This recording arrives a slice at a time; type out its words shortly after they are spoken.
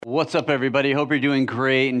What's up, everybody? Hope you're doing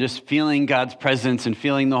great and just feeling God's presence and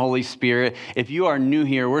feeling the Holy Spirit. If you are new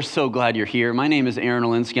here, we're so glad you're here. My name is Aaron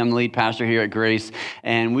Olinsky. I'm the lead pastor here at Grace,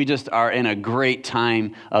 and we just are in a great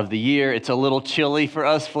time of the year. It's a little chilly for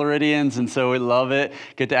us Floridians, and so we love it.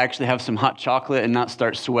 Get to actually have some hot chocolate and not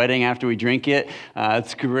start sweating after we drink it.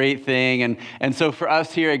 It's a great thing. And so for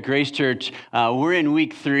us here at Grace Church, we're in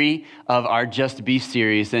week 3 of our Just Be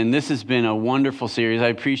series, and this has been a wonderful series. I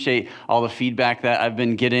appreciate all the feedback that I've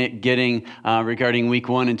been getting regarding week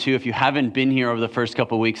 1 and 2. If you haven't been here over the first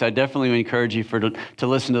couple of weeks, I definitely would encourage you to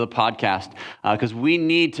listen to the podcast because we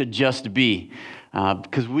need to just be.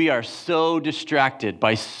 Because we are so distracted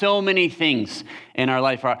by so many things in our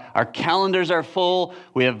life. Our calendars are full.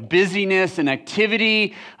 We have busyness and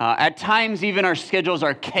activity. At times, even our schedules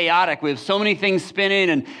are chaotic. We have so many things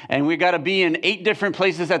spinning, and we got to be in 8 different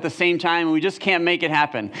places at the same time, and we just can't make it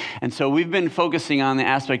happen. And so we've been focusing on the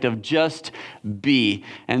aspect of just be.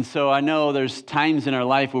 And so I know there's times in our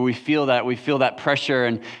life where we feel that pressure,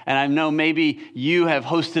 and I know maybe you have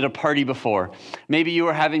hosted a party before. Maybe you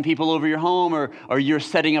were having people over your home, or you're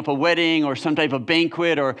setting up a wedding or some type of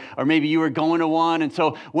banquet, or maybe you were going to one. And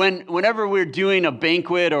so whenever we're doing a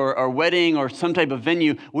banquet or wedding or some type of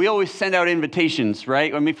venue, we always send out invitations,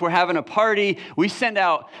 right? I mean, if we're having a party, we send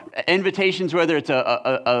out invitations, whether it's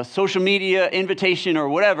a social media invitation or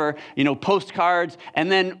whatever, postcards.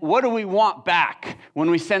 And then what do we want back when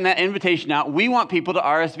we send that invitation out? We want people to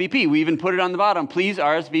RSVP. We even put it on the bottom, please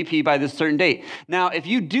RSVP by this certain date. Now, if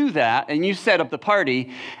you do that and you set up the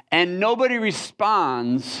party and nobody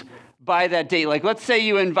responds by that date, like let's say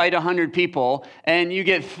you invite 100 people and you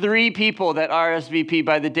get 3 people that RSVP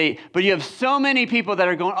by the date, but you have so many people that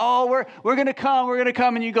are going, oh, we're going to come,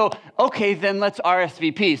 and you go, okay, then let's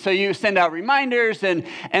RSVP. So you send out reminders, and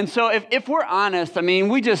so if we're honest, I mean,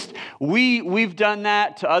 we've done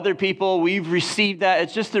that to other people, we've received that.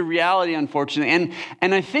 It's just the reality, unfortunately,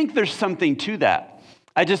 and I think there's something to that.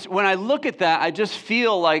 When I look at that, I just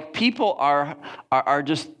feel like people are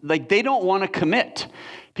just like they don't want to commit.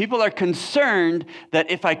 People are concerned that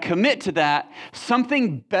if I commit to that,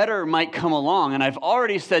 something better might come along, and I've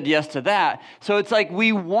already said yes to that. So it's like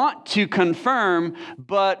we want to confirm,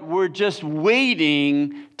 but we're just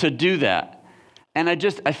waiting to do that. And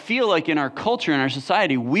I feel like in our culture, in our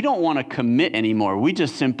society, we don't want to commit anymore. We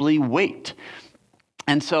just simply wait.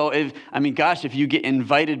 And so, if you get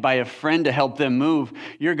invited by a friend to help them move,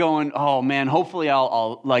 you're going, oh man, hopefully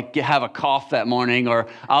I'll have a cough that morning, or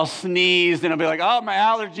I'll sneeze, and I'll be like, oh, my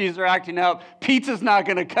allergies are acting up. Pizza's not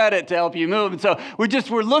going to cut it to help you move. And so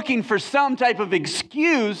we're looking for some type of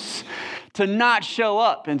excuse to not show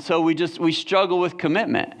up. And so we struggle with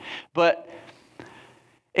commitment. But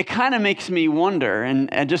it kind of makes me wonder, and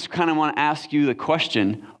I just kind of want to ask you the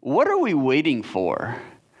question, what are we waiting for?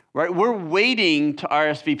 Right? We're waiting to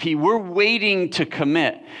RSVP. We're waiting to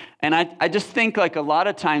commit. And I just think like a lot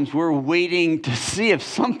of times we're waiting to see if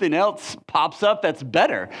something else pops up that's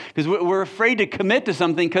better. Because we're afraid to commit to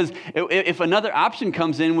something because if another option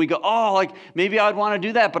comes in, we go, oh, like maybe I'd want to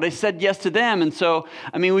do that, but I said yes to them. And so,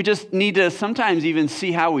 we just need to sometimes even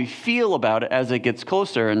see how we feel about it as it gets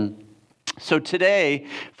closer. And so today,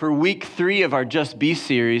 for week 3 of our Just Be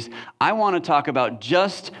series, I want to talk about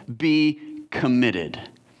just be committed.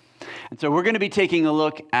 And so we're going to be taking a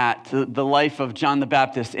look at the life of John the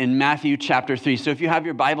Baptist in Matthew chapter 3. So if you have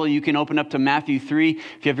your Bible, you can open up to Matthew 3.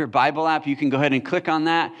 If you have your Bible app, you can go ahead and click on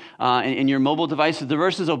that in your mobile devices. The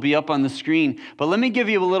verses will be up on the screen. But let me give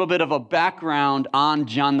you a little bit of a background on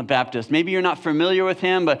John the Baptist. Maybe you're not familiar with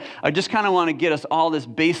him, but I just kind of want to get us all this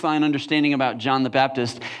baseline understanding about John the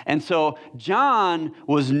Baptist. And so John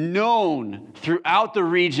was known throughout the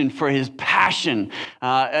region for his passion,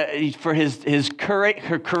 for his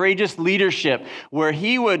courageous leadership, where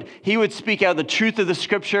he would speak out the truth of the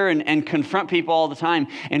scripture and confront people all the time.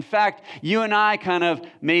 In fact, you and I kind of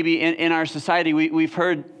maybe in our society, we've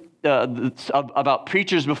heard about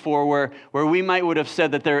preachers before where we would have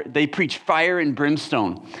said that they preach fire and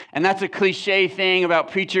brimstone. And that's a cliche thing about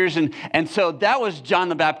preachers. And so that was John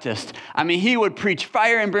the Baptist. He would preach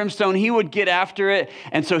fire and brimstone. He would get after it.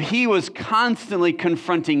 And so he was constantly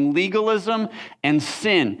confronting legalism and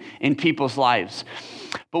sin in people's lives.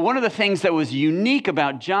 But one of the things that was unique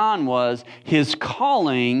about John was his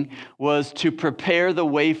calling was to prepare the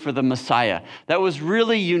way for the Messiah. That was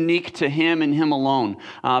really unique to him and him alone,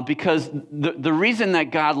 because the reason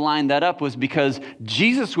that God lined that up was because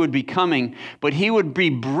Jesus would be coming, but he would be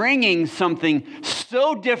bringing something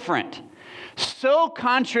so different, so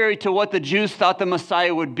contrary to what the Jews thought the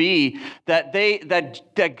Messiah would be,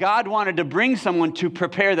 that God wanted to bring someone to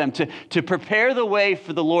prepare them, to prepare the way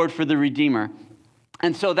for the Lord, for the Redeemer.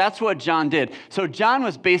 And so that's what John did. So John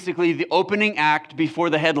was basically the opening act before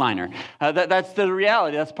the headliner. That's the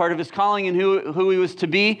reality. That's part of his calling and who he was to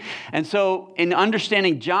be. And so in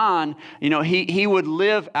understanding John, he would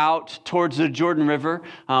live out towards the Jordan River,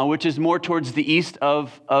 which is more towards the east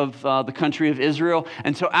of the country of Israel.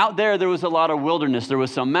 And so out there was a lot of wilderness. There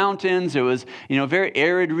was some mountains. It was, a very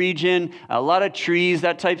arid region, a lot of trees,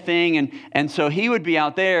 that type thing. And so he would be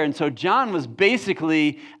out there. And so John was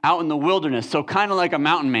basically out in the wilderness. So kind of like a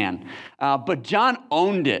mountain man. But John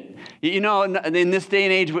owned it. In this day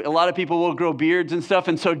and age, a lot of people will grow beards and stuff.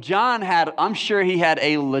 And so John I'm sure he had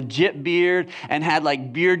a legit beard and had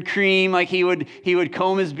like beard cream. Like he would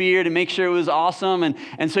comb his beard and make sure it was awesome.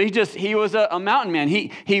 And so he was a mountain man.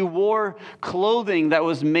 He wore clothing that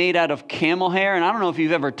was made out of camel hair. And I don't know if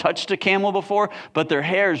you've ever touched a camel before, but their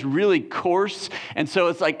hair is really coarse. And so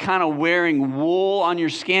it's like kind of wearing wool on your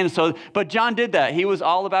skin. But John did that. He was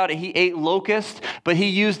all about it. He ate locusts, but he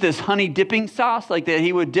used this honey dipping sauce like that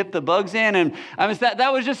he would dip the bugs in. And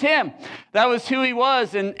that was just him. That was who he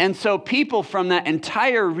was. And so people from that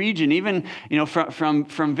entire region, even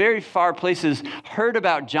from very far places, heard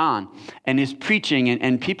about John and his preaching,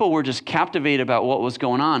 and people were just captivated about what was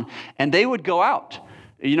going on. And they would go out.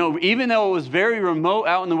 Even though it was very remote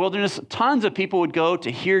out in the wilderness, tons of people would go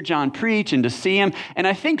to hear John preach and to see him. And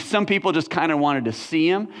I think some people just kind of wanted to see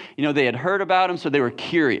him. They had heard about him, so they were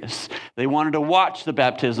curious. They wanted to watch the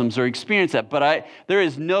baptisms or experience that. But there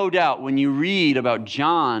is no doubt when you read about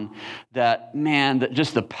John that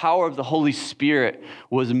just the power of the Holy Spirit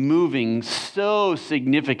was moving so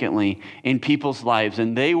significantly in people's lives.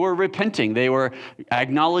 And they were repenting. They were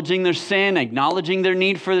acknowledging their sin, acknowledging their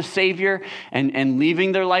need for the Savior, and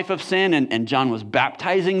leaving their life of sin, and John was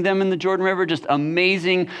baptizing them in the Jordan River. Just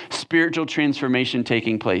amazing spiritual transformation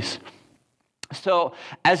taking place. So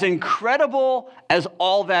as incredible as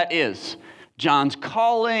all that is, John's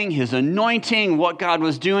calling, his anointing, what God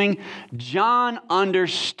was doing, John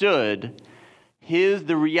understood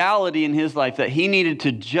the reality in his life that he needed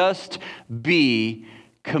to just be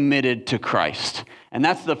committed to Christ. And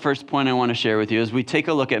that's the first point I want to share with you as we take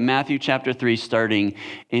a look at Matthew chapter 3, starting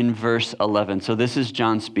in verse 11. So this is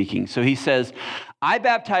John speaking. So he says, I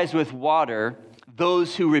baptize with water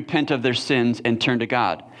those who repent of their sins and turn to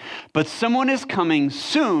God. But someone is coming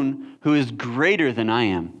soon who is greater than I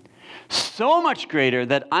am. So much greater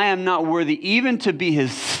that I am not worthy even to be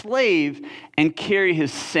his slave and carry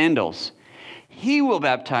his sandals. He will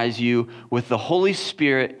baptize you with the Holy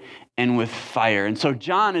Spirit and with fire. And so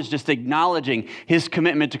John is just acknowledging his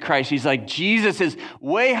commitment to Christ. He's like, Jesus is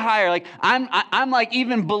way higher. Like I'm like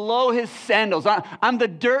even below his sandals. I'm the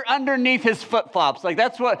dirt underneath his flip-flops. Like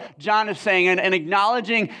that's what John is saying, and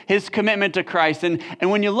acknowledging his commitment to Christ. And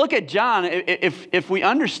when you look at John, if we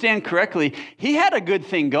understand correctly, he had a good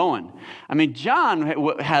thing going. I mean, John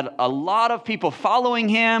had a lot of people following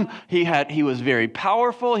him. He was very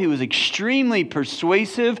powerful. He was extremely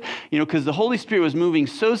persuasive, because the Holy Spirit was moving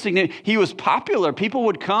so significantly. He was popular. People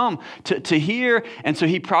would come to hear. And so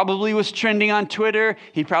he probably was trending on Twitter.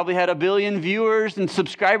 He probably had 1 billion viewers and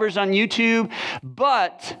subscribers on YouTube.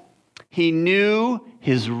 But he knew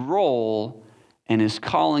his role and his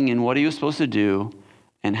calling and what he was supposed to do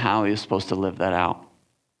and how he was supposed to live that out.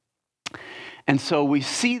 And so we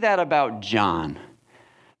see that about John.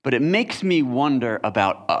 But it makes me wonder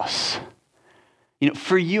about us.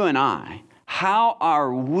 For you and I, how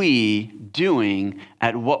are we doing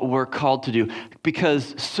at what we're called to do?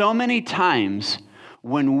 Because so many times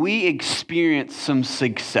when we experience some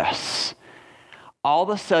success, all of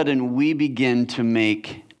a sudden we begin to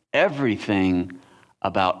make everything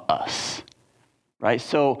about us, right?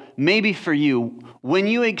 So maybe for you, when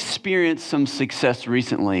you experienced some success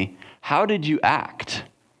recently, how did you act?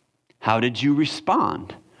 How did you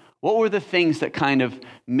respond? What were the things that kind of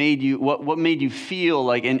made you, what made you feel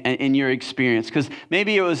like in your experience? Because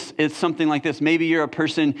maybe it's something like this. Maybe you're a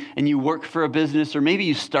person and you work for a business, or maybe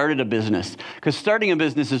you started a business. Because starting a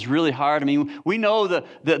business is really hard. I mean, we know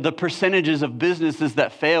the percentages of businesses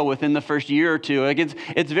that fail within the first year or two. Like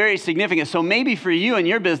it's very significant. So maybe for you and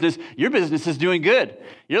your business is doing good.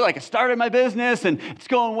 You're like, I started my business and it's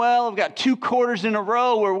going well. I've got 2 quarters in a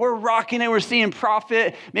row where we're rocking it. We're seeing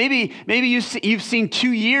profit. Maybe you've seen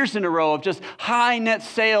 2 years in a row of just high net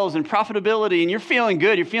sales and profitability, and you're feeling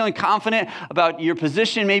good. You're feeling confident about your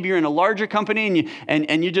position. Maybe you're in a larger company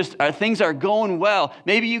and you just things are going well.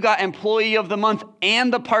 Maybe you got employee of the month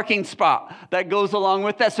and the parking spot that goes along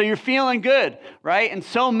with that. So you're feeling good, right? And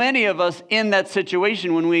so many of us in that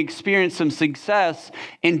situation, when we experience some success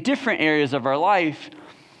in different areas of our life,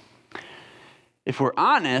 if we're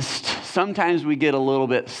honest, sometimes we get a little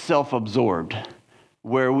bit self-absorbed.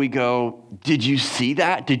 where we go, did you see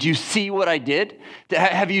that? Did you see what I did?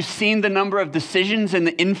 Have you seen the number of decisions and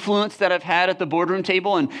the influence that I've had at the boardroom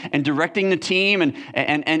table and directing the team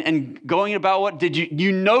and going about what did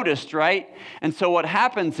you noticed, right? And so what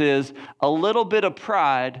happens is a little bit of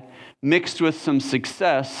pride mixed with some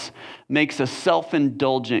success makes a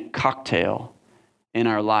self-indulgent cocktail in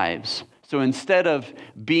our lives. So instead of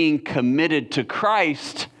being committed to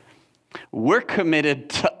Christ, we're committed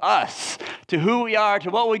to us, to who we are, to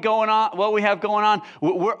what we have going on.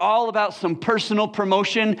 We're all about some personal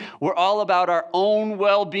promotion. We're all about our own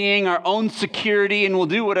well-being, our own security, and we'll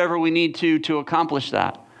do whatever we need to accomplish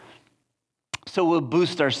that. So we'll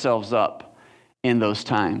boost ourselves up in those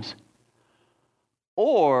times.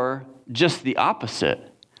 Or just the opposite.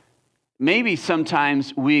 Maybe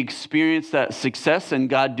sometimes we experience that success and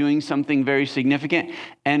God doing something very significant,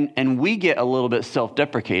 and we get a little bit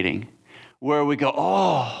self-deprecating, where we go,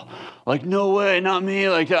 oh, like, no way, not me.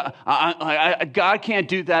 Like, God can't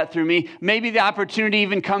do that through me. Maybe the opportunity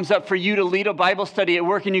even comes up for you to lead a Bible study at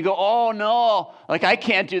work, and you go, oh, no, like, I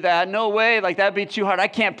can't do that. No way. Like, that'd be too hard. I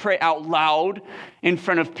can't pray out loud in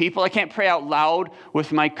front of people. I can't pray out loud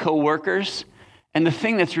with my coworkers. And the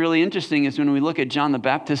thing that's really interesting is when we look at John the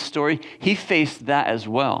Baptist's story, he faced that as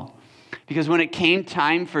well. Because when it came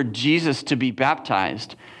time for Jesus to be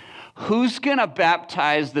baptized, who's going to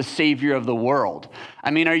baptize the Savior of the world? I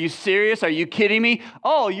mean, are you serious? Are you kidding me?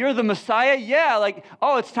 Oh, you're the Messiah? Yeah, like,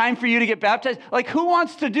 oh, it's time for you to get baptized? Like, who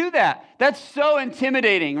wants to do that? That's so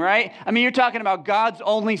intimidating, right? I mean, you're talking about God's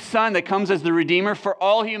only Son that comes as the Redeemer for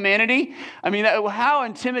all humanity. I mean, how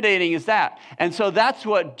intimidating is that? And so that's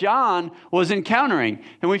what John was encountering.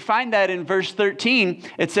 And we find that in verse 13.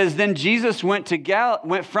 It says, then Jesus went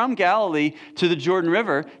from Galilee to the Jordan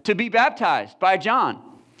River to be baptized by John.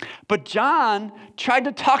 But John tried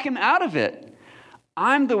to talk him out of it.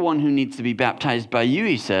 I'm the one who needs to be baptized by you,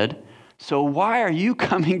 he said. So why are you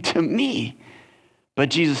coming to me? But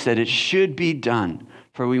Jesus said, it should be done,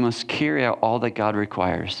 for we must carry out all that God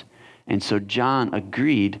requires. And so John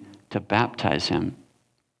agreed to baptize him.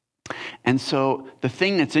 And so the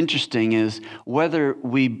thing that's interesting is whether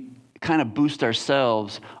we kind of boost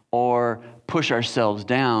ourselves or push ourselves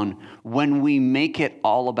down, when we make it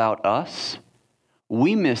all about us,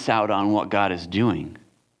 we miss out on what God is doing.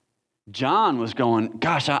 John was going,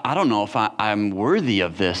 gosh, I don't know if I'm worthy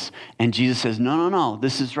of this. And Jesus says, no,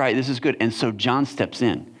 this is right, this is good. And so John steps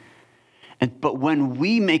in. But when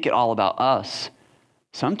we make it all about us,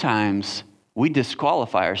 sometimes we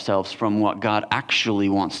disqualify ourselves from what God actually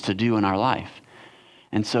wants to do in our life.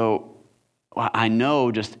 And so I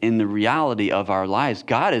know just in the reality of our lives,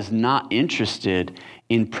 God is not interested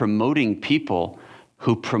in promoting people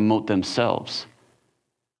who promote themselves.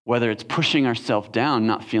 Whether it's pushing ourselves down,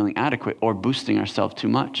 not feeling adequate, or boosting ourselves too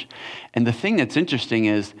much. And the thing that's interesting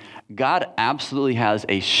is God absolutely has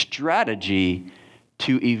a strategy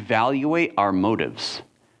to evaluate our motives,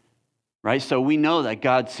 right? So we know that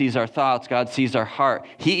God sees our thoughts, God sees our heart.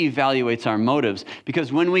 He evaluates our motives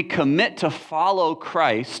because when we commit to follow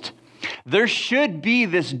Christ, there should be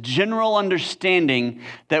this general understanding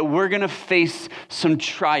that we're going to face some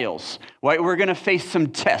trials, right? We're going to face some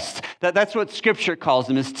tests. That's what Scripture calls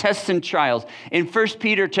them, is tests and trials. In 1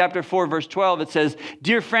 Peter chapter 4, verse 12, it says,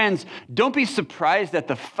 dear friends, don't be surprised at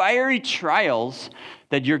the fiery trials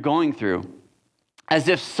that you're going through, as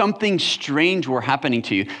if something strange were happening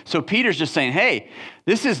to you. So Peter's just saying, hey,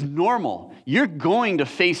 this is normal. You're going to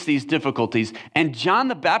face these difficulties. And John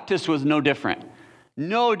the Baptist was no different.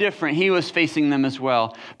 No different. He was facing them as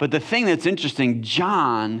well. But the thing that's interesting,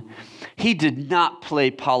 John, he did not play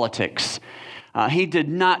politics. He did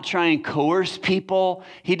not try and coerce people.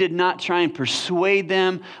 He did not try and persuade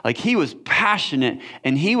them. Like, he was passionate,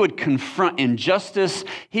 and he would confront injustice.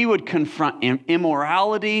 He would confront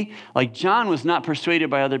immorality. Like, John was not persuaded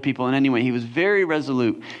by other people in any way. He was very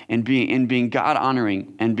resolute in being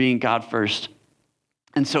God-honoring and being God first.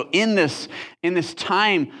 And so in this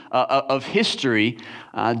time of history,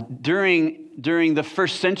 during the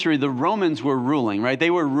first century, the Romans were ruling, right?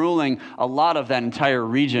 They were ruling a lot of that entire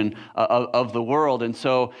region of the world. And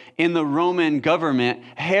so in the Roman government,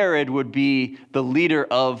 Herod would be the leader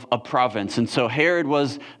of a province. And so Herod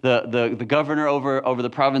was the governor over the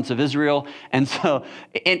province of Israel. And so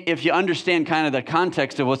if you understand kind of the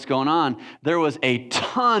context of what's going on, there was a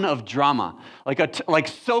ton of drama, like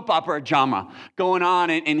soap opera drama going on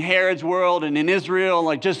in Herod's world and in Israel,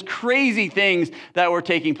 like just crazy things that were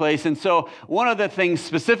taking place. And so one of the things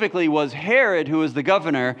specifically was Herod, who was the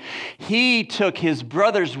governor, he took his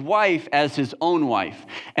brother's wife as his own wife.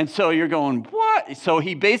 And so you're going, what? So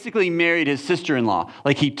he basically married his sister-in-law.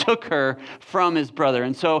 Like he took her from his brother.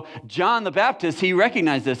 And so John the Baptist, he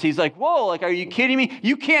recognized this. He's like, whoa, like, are you kidding me?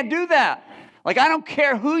 You can't do that. Like, I don't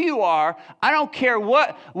care who you are. I don't care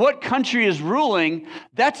what country is ruling.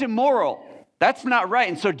 That's immoral. That's not right.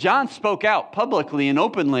 And so John spoke out publicly and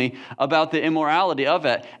openly about the immorality of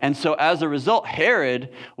it. And so as a result,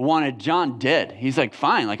 Herod wanted John dead. He's like,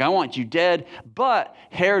 fine, like I want you dead. But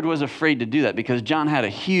Herod was afraid to do that because John had a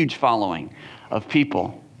huge following of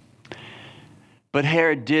people. But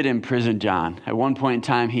Herod did imprison John. At one point in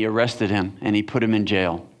time, he arrested him and he put him in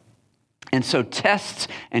jail. And so tests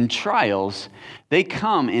and trials, they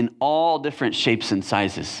come in all different shapes and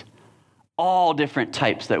sizes. All different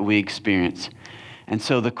types that we experience. And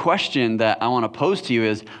so the question that I want to pose to you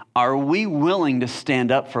is, are we willing to stand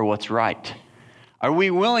up for what's right? Are we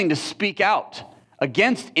willing to speak out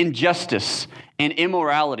against injustice and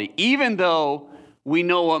immorality, even though we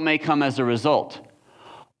know what may come as a result?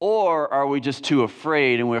 Or are we just too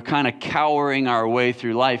afraid and we're kind of cowering our way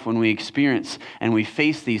through life when we experience and we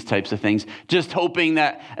face these types of things, just hoping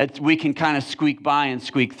that we can kind of squeak by and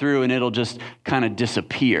squeak through and it'll just kind of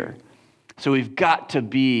disappear? So we've got to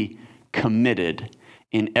be committed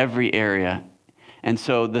in every area. And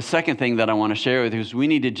so the second thing that I want to share with you is we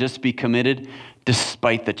need to just be committed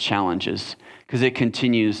despite the challenges. Because it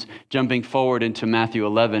continues, jumping forward into Matthew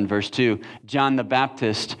 11, verse 2. John the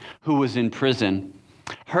Baptist, who was in prison,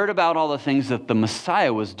 heard about all the things that the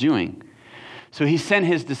Messiah was doing. So he sent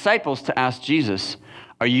his disciples to ask Jesus,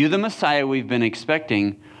 are you the Messiah we've been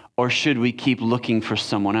expecting, or should we keep looking for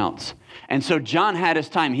someone else? And so John had his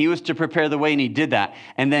time. He was to prepare the way, and he did that.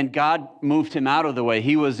 And then God moved him out of the way.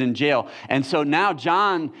 He was in jail. And so now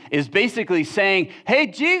John is basically saying, hey,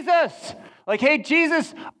 Jesus,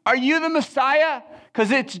 are you the Messiah?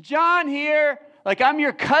 Because it's John here. Like, I'm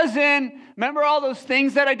your cousin. Remember all those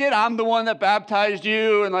things that I did? I'm the one that baptized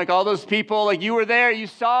you, and like all those people, like you were there. You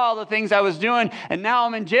saw all the things I was doing, and now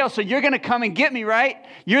I'm in jail. So you're going to come and get me, right?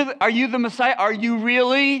 Are you the Messiah? Are you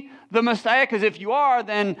really the Messiah? Because if you are,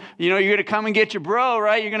 then, you're going to come and get your bro,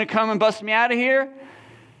 right? You're going to come and bust me out of here.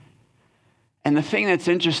 And the thing that's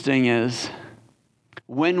interesting is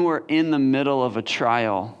when we're in the middle of a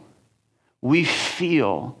trial, we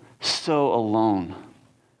feel so alone,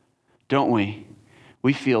 don't we?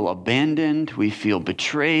 We feel abandoned. We feel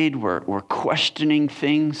betrayed. We're questioning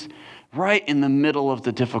things right in the middle of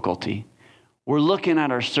the difficulty. We're looking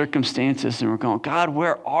at our circumstances and we're going, God,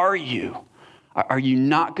 where are you? Are you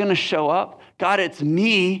not going to show up? God, it's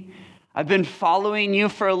me. I've been following you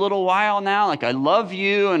for a little while now. Like, I love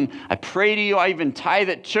you and I pray to you. I even tithe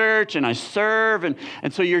at church and I serve. And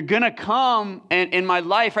so you're going to come and in my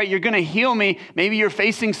life, right? You're going to heal me. Maybe you're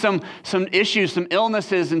facing some issues, some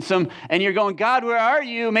illnesses and you're going, God, where are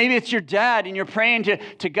you? Maybe it's your dad and you're praying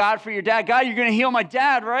to God for your dad. God, you're going to heal my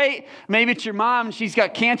dad, right? Maybe it's your mom and she's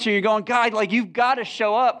got cancer. You're going, God, like you've got to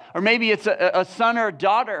show up. Or maybe it's a son or a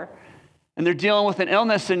daughter. And they're dealing with an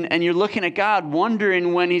illness and you're looking at God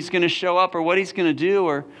wondering when he's going to show up or what he's going to do.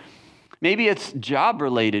 Or maybe it's job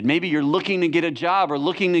related. Maybe you're looking to get a job or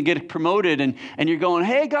looking to get promoted and you're going,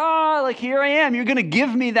 hey, God, like here I am. You're going to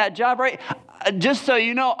give me that job, right? Just so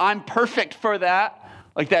you know, I'm perfect for that.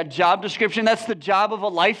 Like that job description, that's the job of a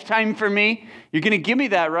lifetime for me. You're going to give me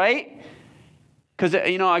that, right? Because,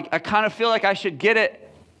 I kind of feel like I should get it.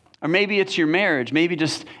 Or maybe it's your marriage. Maybe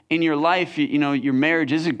just in your life, your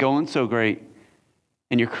marriage isn't going so great.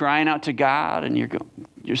 And you're crying out to God and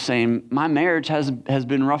you're saying, my marriage has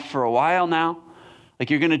been rough for a while now.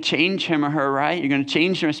 Like you're going to change him or her, right? You're going to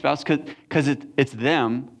change your spouse because it's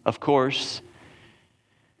them, of course.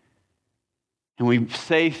 And we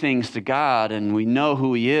say things to God and we know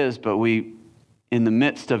who he is, but in the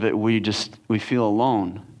midst of it, we feel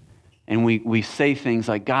alone. And we say things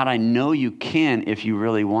like, God, I know you can if you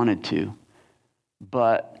really wanted to,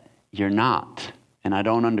 but you're not. And I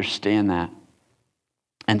don't understand that.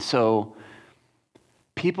 And so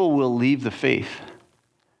people will leave the faith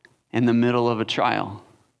in the middle of a trial.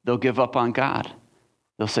 They'll give up on God.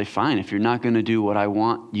 They'll say, fine, if you're not going to do what I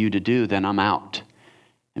want you to do, then I'm out.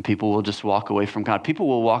 And people will just walk away from God. People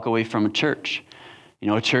will walk away from a church.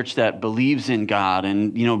 a church that believes in God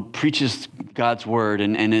and, preaches God's word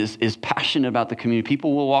and is passionate about the community,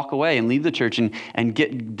 people will walk away and leave the church and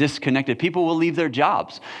get disconnected. People will leave their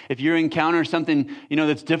jobs. If you encounter something,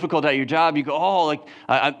 that's difficult at your job, you go,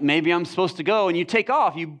 maybe I'm supposed to go, and you take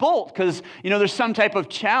off, you bolt because, there's some type of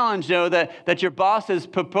challenge, that your boss has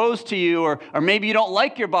proposed to you, or maybe you don't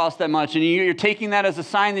like your boss that much, and you're taking that as a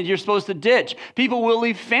sign that you're supposed to ditch. People will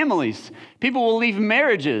leave families. People will leave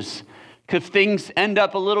marriages, because things end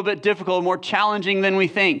up a little bit difficult, more challenging than we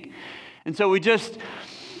think. And so we just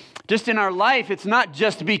in our life, it's not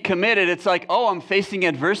just to be committed. It's like, I'm facing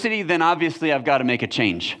adversity, then obviously I've got to make a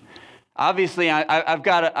change. Obviously, I've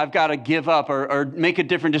got to give up or make a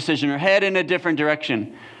different decision or head in a different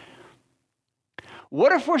direction.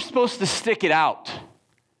 What if we're supposed to stick it out?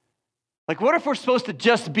 Like, what if we're supposed to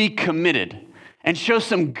just be committed and show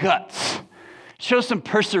some guts, show some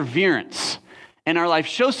perseverance in our life,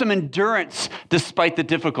 show some endurance despite the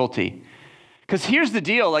difficulty? Because here's the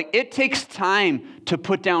deal, it takes time to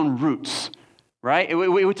put down roots, right?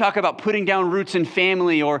 We talk about putting down roots in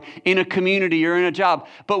family or in a community or in a job,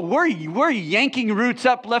 but we're yanking roots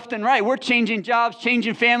up left and right. We're changing jobs,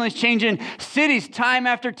 changing families, changing cities time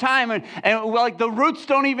after time, and the roots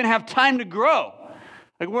don't even have time to grow.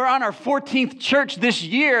 We're on our 14th church this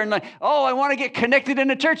year, and I want to get connected in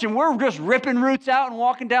a church, and we're just ripping roots out and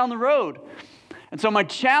walking down the road. And so my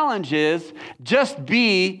challenge is just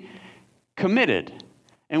be committed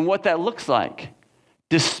and what that looks like,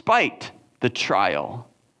 despite the trial,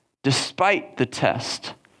 despite the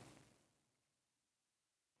test.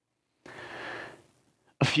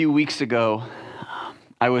 A few weeks ago,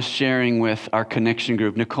 I was sharing with our connection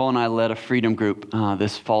group. Nicole and I led a freedom group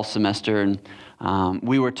this fall semester, and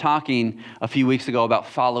we were talking a few weeks ago about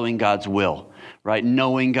following God's will. Right?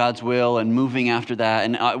 Knowing God's will and moving after that.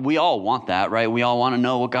 And we all want that, right? We all want to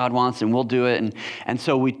know what God wants, and we'll do it. And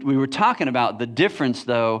so we were talking about the difference,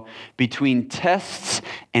 though, between tests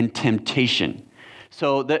and temptation.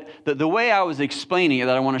 So the way I was explaining it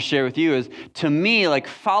that I want to share with you is, to me,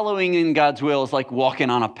 following in God's will is like walking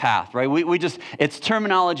on a path, right? It's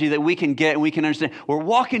terminology that we can get and we can understand. We're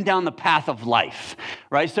walking down the path of life,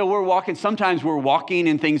 right? So sometimes we're walking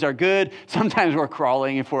and things are good. Sometimes we're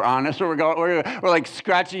crawling, if we're honest, or we're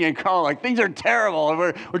scratching and crawling, things are terrible. And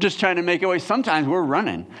we're just trying to make it way. Sometimes we're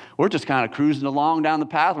running. We're just kind of cruising along down the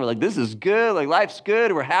path. We're this is good. Life's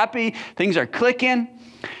good. We're happy. Things are clicking.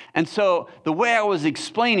 And so the way I was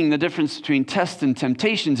explaining the difference between tests and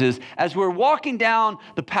temptations is, as we're walking down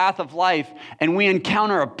the path of life and we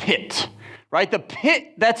encounter a pit, right? The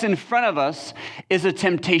pit that's in front of us is a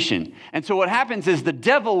temptation. And so what happens is the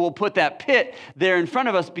devil will put that pit there in front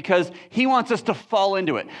of us because he wants us to fall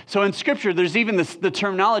into it. So in Scripture, there's even the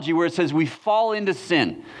terminology where it says we fall into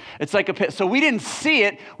sin. It's like a pit. So we didn't see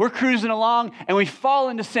it. We're cruising along and we fall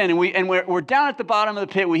into sin, and we're down at the bottom of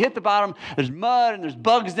the pit. We hit the bottom. There's mud and there's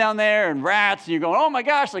bugs down there and rats, and you're going, oh my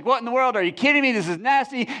gosh, what in the world? Are you kidding me? This is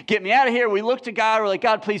nasty. Get me out of here. We look to God. We're like,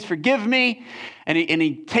 God, please forgive me. And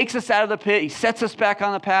he takes us out of the pit. He sets us back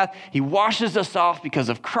on the path. He washes us off because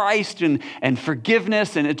of Christ and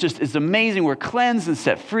forgiveness. And it just is amazing. We're cleansed and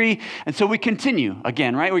set free. And so we continue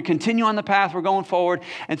again, right? We continue on the path. We're going forward.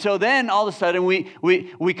 And so then all of a sudden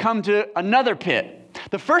we come to another pit.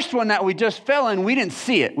 The first one that we just fell in, we didn't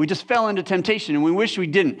see it. We just fell into temptation, and we wish we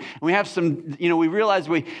didn't. And we have some, we realize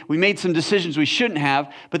we made some decisions we shouldn't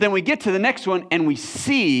have. But then we get to the next one and we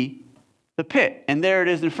see the pit. And there it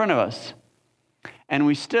is in front of us. And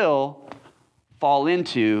we still fall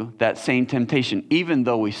into that same temptation, even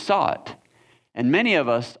though we saw it. And many of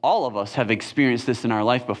us, all of us, have experienced this in our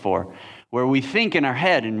life before, where we think in our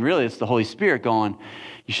head, and really it's the Holy Spirit going,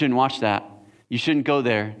 you shouldn't watch that. You shouldn't go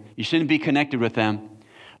there. You shouldn't be connected with them.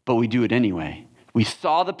 But we do it anyway. We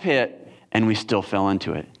saw the pit, and we still fell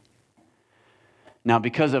into it. Now,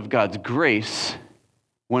 because of God's grace,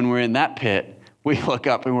 when we're in that pit, we look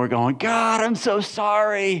up and we're going, God, I'm so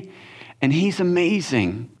sorry. And he's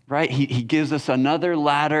amazing, right? He gives us another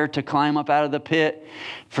ladder to climb up out of the pit,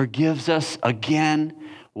 forgives us again,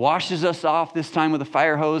 washes us off, this time with a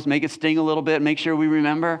fire hose, make it sting a little bit, make sure we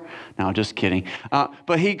remember. No, just kidding.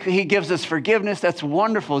 But he gives us forgiveness. That's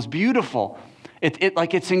wonderful. It's beautiful.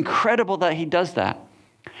 It's incredible that he does that.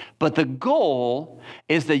 But the goal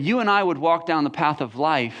is that you and I would walk down the path of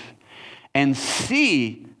life and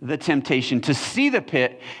see the temptation, to see the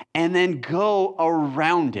pit, and then go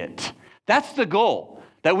around it. That's the goal,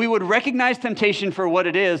 that we would recognize temptation for what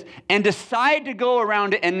it is and decide to go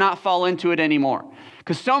around it and not fall into it anymore.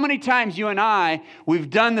 Because so many times you and I, we've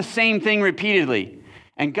done the same thing repeatedly.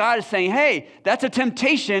 And God is saying, hey, that's a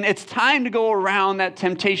temptation. It's time to go around that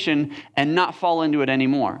temptation and not fall into it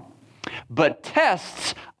anymore. But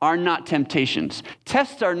tests are not temptations.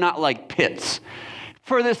 Tests are not like pits.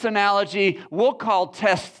 For this analogy, we'll call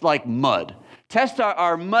tests like mud. Tests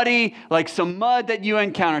are muddy, like some mud that you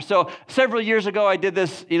encounter. So several years ago, I did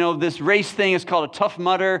this, this race thing. It's called a Tough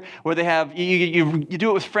Mudder, where they have, you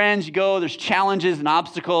do it with friends, you go, there's challenges and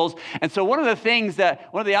obstacles. And so one of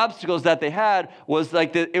the obstacles that they had was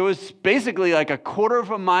it was basically like a quarter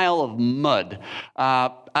of a mile of mud.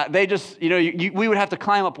 They just, we would have to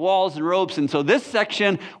climb up walls and ropes. And so this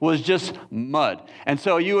section was just mud. And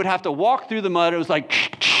so you would have to walk through the mud. It was like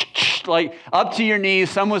up to your knees.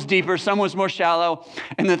 Some was deeper, some was more shallow.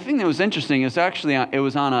 And the thing that was interesting is actually it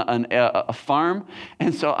was on a farm.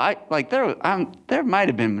 And so there might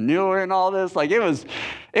have been manure and all this.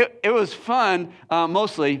 It was fun,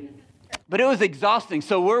 mostly. But it was exhausting.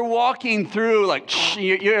 So we're walking through,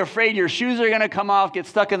 you're afraid your shoes are going to come off, get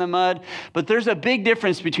stuck in the mud. But there's a big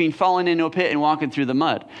difference between falling into a pit and walking through the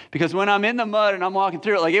mud. Because when I'm in the mud and I'm walking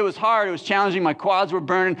through it, it was hard, it was challenging, my quads were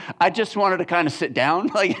burning. I just wanted to kind of sit down,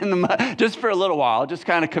 in the mud, just for a little while, just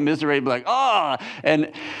kind of commiserate, be oh.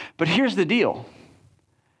 But here's the deal.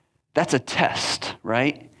 That's a test,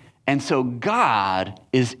 right? And so God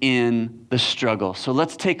is in the struggle. So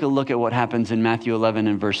let's take a look at what happens in Matthew 11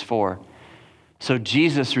 and verse 4. So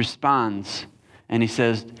Jesus responds, and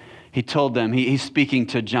he told them, he's speaking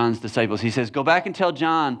to John's disciples. He says, go back and tell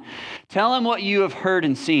John, tell him what you have heard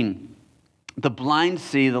and seen. The blind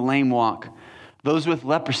see, the lame walk. Those with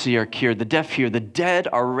leprosy are cured, the deaf hear, the dead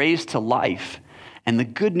are raised to life, and the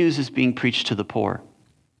good news is being preached to the poor.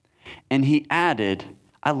 And he added,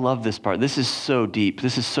 I love this part. This is so deep.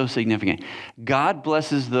 This is so significant. God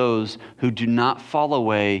blesses those who do not fall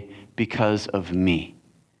away because of me.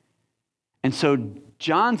 And so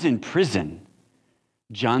John's in prison.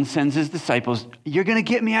 John sends his disciples, you're going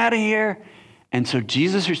to get me out of here. And so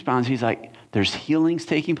Jesus responds, he's like, there's healings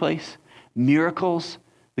taking place, miracles,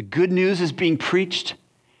 the good news is being preached,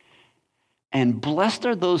 and blessed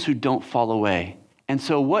are those who don't fall away. And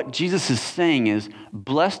so what Jesus is saying is,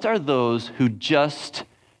 blessed are those who just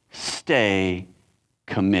stay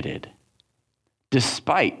committed,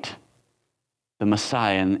 despite the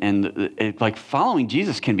Messiah, and following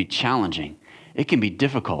Jesus can be challenging. It can be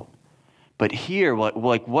difficult. But here,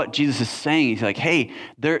 what Jesus is saying, he's like, hey,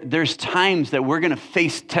 there's times that we're going to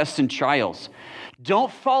face tests and trials.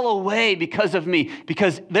 Don't fall away because of me,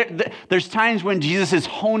 because there's times when Jesus is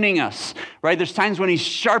honing us, right? There's times when he's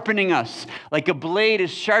sharpening us, like a blade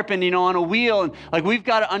is sharpened, on a wheel. And we've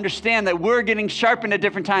got to understand that we're getting sharpened at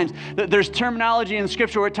different times. There's terminology in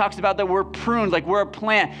Scripture where it talks about that we're pruned, like we're a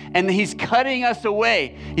plant, and he's cutting us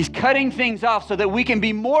away. He's cutting things off so that we can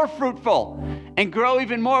be more fruitful and grow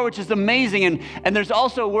even more, which is amazing. And there's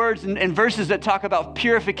also words and verses that talk about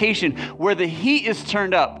purification, where the heat is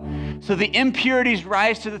turned up. So the impurities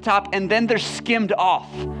rise to the top and then they're skimmed off.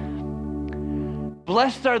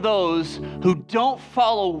 Blessed are those who don't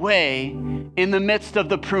fall away in the midst of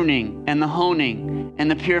the pruning and the honing and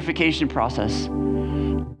the purification process.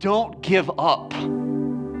 Don't give up.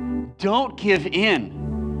 Don't give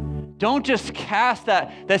in. Don't just cast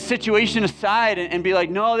that situation aside and be like,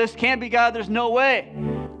 no, this can't be God. There's no way.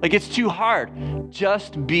 It's too hard.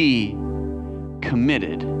 Just be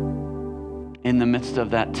committed in the midst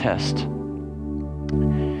of that test.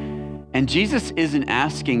 And Jesus isn't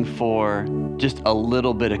asking for just a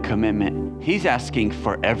little bit of commitment. He's asking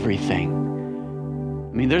for everything.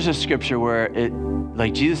 There's a scripture where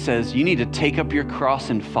Jesus says, you need to take up your cross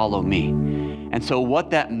and follow me. And so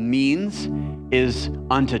what that means is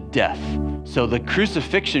unto death. So the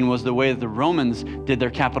crucifixion was the way that the Romans did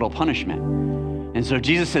their capital punishment. And so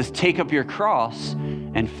Jesus says, take up your cross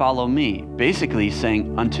and follow me. Basically he's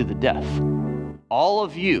saying unto the death. All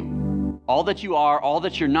of you, all that you are, all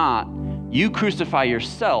that you're not, you crucify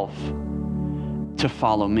yourself to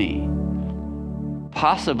follow me.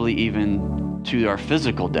 Possibly even to our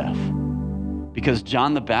physical death. Because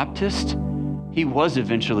John the Baptist, he was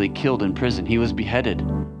eventually killed in prison. He was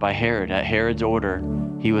beheaded by Herod. At Herod's order,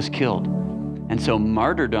 he was killed. And so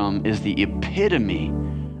martyrdom is the epitome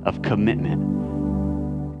of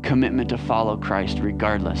commitment. Commitment to follow Christ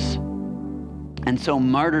regardless. And so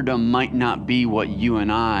martyrdom might not be what you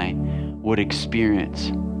and I would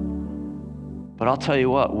experience. But I'll tell you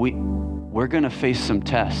what, we're going to face some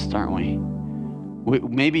tests, aren't we?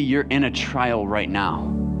 Maybe you're in a trial right now,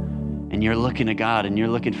 and you're looking to God, and you're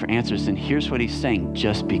looking for answers. And here's what he's saying,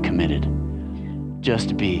 just be committed.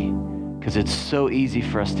 Just be. Because it's so easy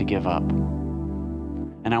for us to give up.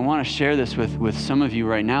 And I want to share this with some of you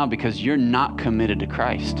right now because you're not committed to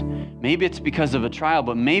Christ. Maybe it's because of a trial,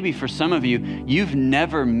 but maybe for some of you, you've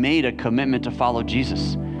never made a commitment to follow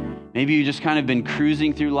Jesus. Maybe you just kind of been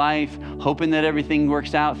cruising through life, hoping that everything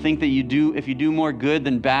works out, think that if you do more good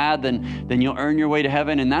than bad, then you'll earn your way to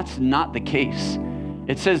heaven, and that's not the case.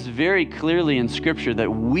 It says very clearly in Scripture that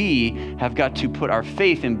we have got to put our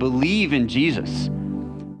faith and believe in Jesus.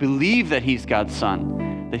 Believe that he's God's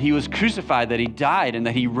son, that he was crucified, that he died, and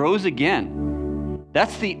that he rose again.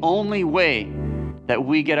 That's the only way that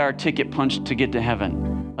we get our ticket punched to get to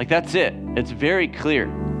heaven. Like, that's it. It's very clear.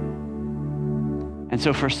 And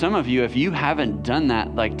so for some of you, if you haven't done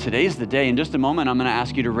that, like, today's the day. In just a moment, I'm going to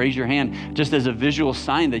ask you to raise your hand just as a visual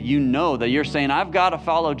sign that you know that you're saying, I've got to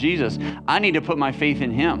follow Jesus. I need to put my faith in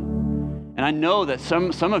him. And I know that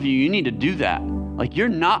some of you need to do that. Like, you're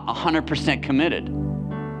not 100% committed.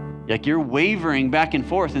 Like, you're wavering back and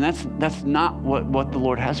forth, and that's not what the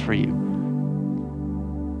Lord has for you.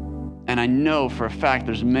 And I know for a fact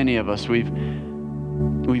there's many of us, we've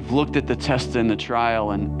looked at the test and the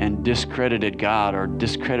trial and discredited God or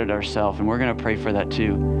discredited ourselves, and we're going to pray for that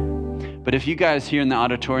too. But if you guys here in the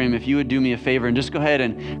auditorium, if you would do me a favor and just go ahead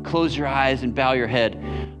and close your eyes and bow your head,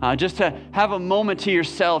 just to have a moment to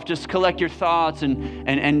yourself, just collect your thoughts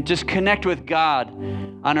and just connect with God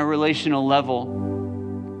on a relational level.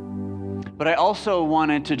 But I also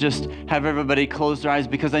wanted to just have everybody close their eyes,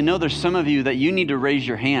 because I know there's some of you that you need to raise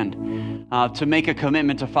your hand to make a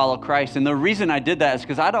commitment to follow Christ. And the reason I did that is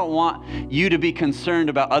because I don't want you to be concerned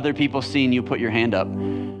about other people seeing you put your hand up.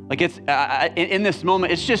 Like, it's in this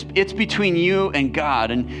moment, it's between you and God.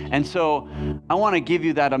 And so I want to give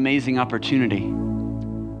you that amazing opportunity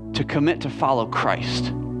to commit to follow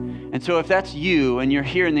Christ. And so if that's you and you're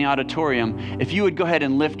here in the auditorium, if you would go ahead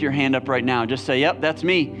and lift your hand up right now, just say, yep, that's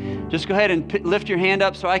me. Just go ahead and lift your hand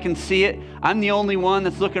up so I can see it. I'm the only one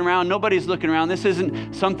that's looking around. Nobody's looking around. This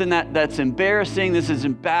isn't something that's embarrassing. This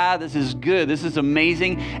isn't bad. This is good. This is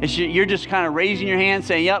amazing. You're just kind of raising your hand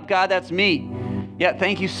saying, yep, God, that's me. Yeah,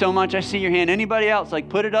 thank you so much. I see your hand. Anybody else, like,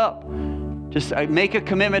 put it up. Just make a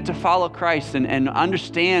commitment to follow Christ and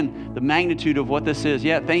understand the magnitude of what this is.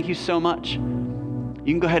 Yeah, thank you so much.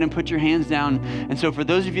 You can go ahead and put your hands down. And so for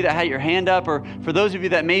those of you that had your hand up, or for those of you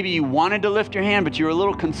that maybe you wanted to lift your hand, but you were a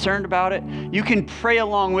little concerned about it, you can pray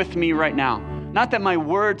along with me right now. Not that my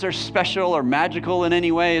words are special or magical in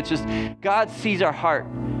any way. It's just God sees our heart.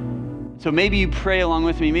 So maybe you pray along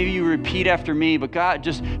with me. Maybe you repeat after me, but God,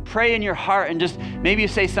 just pray in your heart and just maybe you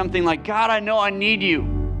say something like, God, I know I need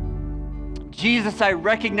you. Jesus, I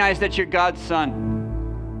recognize that you're God's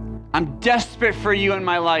son. I'm desperate for you in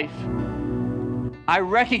my life. I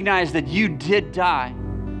recognize that you did die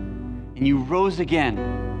and you rose again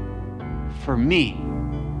for me.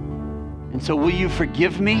 And so will you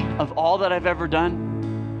forgive me of all that I've ever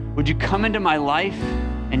done? Would you come into my life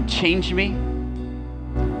and change me?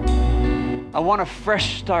 I want a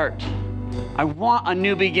fresh start. I want a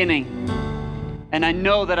new beginning. And I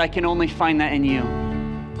know that I can only find that in you.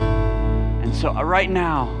 And so right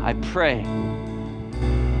now I pray,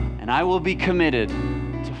 and I will be committed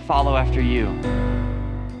to follow after you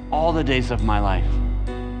all the days of my life.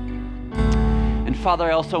 And Father,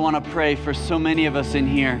 I also want to pray for so many of us in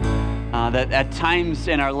here that at times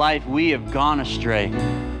in our life we have gone astray.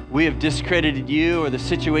 We have discredited you or the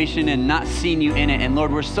situation and not seen you in it. And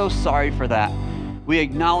Lord, we're so sorry for that. We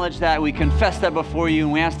acknowledge that. We confess that before you,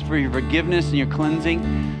 and we ask for your forgiveness and your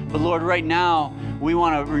cleansing. But Lord, right now, we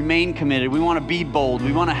want to remain committed. We want to be bold.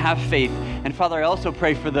 We want to have faith. And Father, I also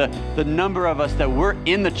pray for the number of us that we're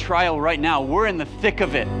in the trial right now. We're in the thick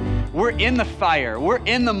of it. We're in the fire. We're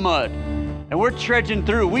in the mud. And we're trudging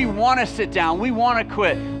through. We want to sit down. We want to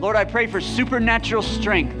quit. Lord, I pray for supernatural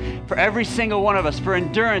strength for every single one of us, for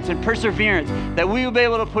endurance and perseverance, that we will be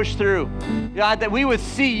able to push through. God, that we would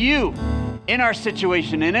see you in our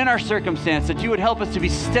situation and in our circumstance, that you would help us to be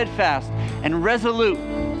steadfast and resolute,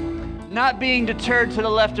 not being deterred to the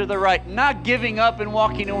left or the right, not giving up and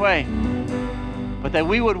walking away, but that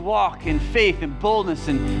we would walk in faith and boldness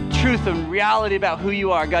and truth and reality about who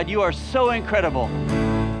you are. God, you are so incredible.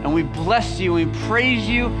 And we bless you, we praise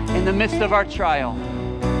you in the midst of our trial.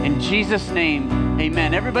 In Jesus' name,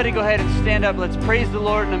 amen. Everybody go ahead and stand up. Let's praise the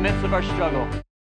Lord in the midst of our struggle.